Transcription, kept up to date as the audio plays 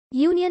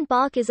Union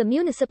Park is a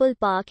municipal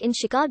park in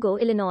Chicago,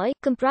 Illinois,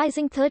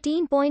 comprising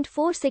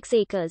 13.46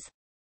 acres.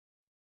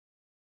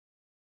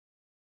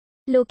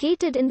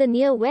 Located in the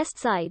near west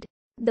side,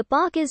 the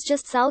park is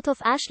just south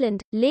of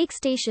Ashland Lake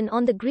Station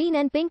on the green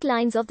and pink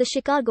lines of the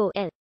Chicago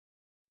L.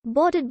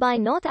 Bordered by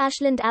North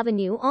Ashland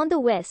Avenue on the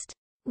west,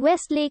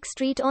 West Lake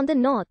Street on the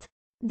north,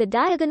 the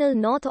diagonal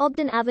North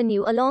Ogden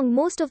Avenue along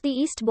most of the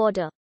east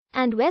border,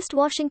 and West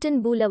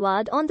Washington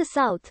Boulevard on the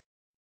south.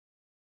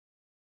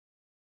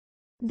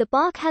 The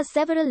park has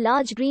several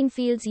large green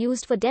fields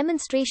used for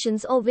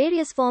demonstrations or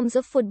various forms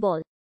of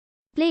football,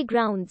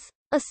 playgrounds,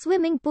 a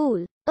swimming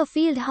pool, a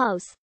field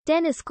house,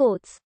 tennis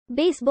courts,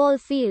 baseball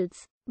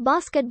fields,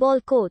 basketball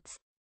courts.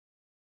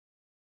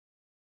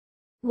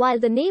 While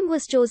the name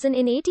was chosen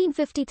in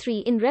 1853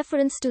 in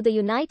reference to the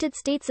United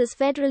States'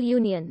 federal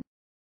union,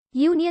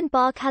 Union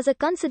Park has a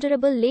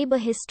considerable labor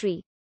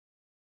history.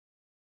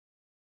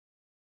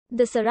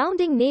 The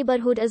surrounding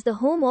neighborhood is the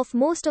home of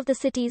most of the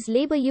city's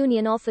labor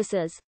union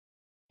officers,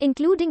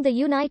 including the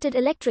United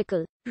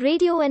Electrical,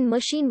 Radio and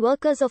Machine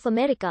Workers of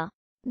America,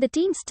 the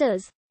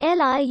Teamsters,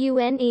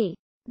 LIUNA,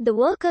 the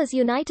Workers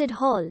United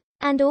Hall,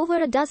 and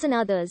over a dozen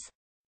others.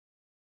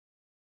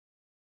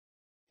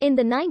 In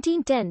the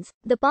 1910s,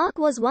 the park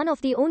was one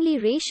of the only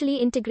racially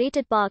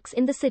integrated parks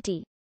in the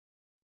city.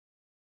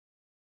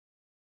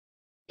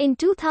 In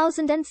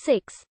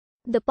 2006,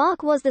 the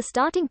park was the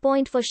starting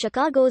point for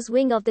Chicago's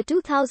wing of the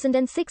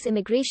 2006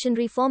 immigration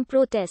reform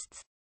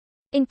protests,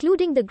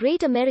 including the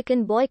Great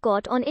American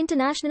Boycott on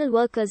International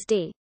Workers'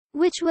 Day,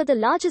 which were the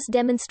largest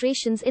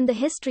demonstrations in the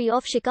history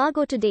of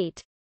Chicago to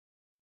date.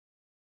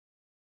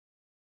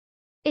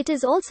 It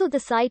is also the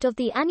site of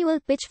the annual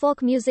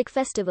Pitchfork Music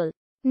Festival,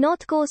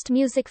 North Coast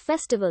Music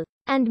Festival,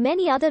 and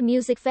many other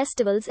music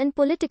festivals and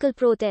political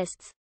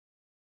protests.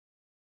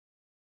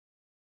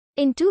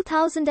 In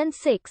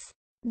 2006,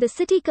 the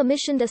city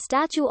commissioned a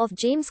statue of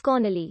James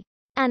Connolly,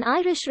 an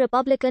Irish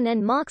Republican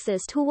and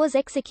Marxist who was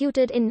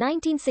executed in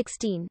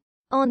 1916,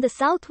 on the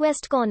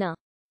southwest corner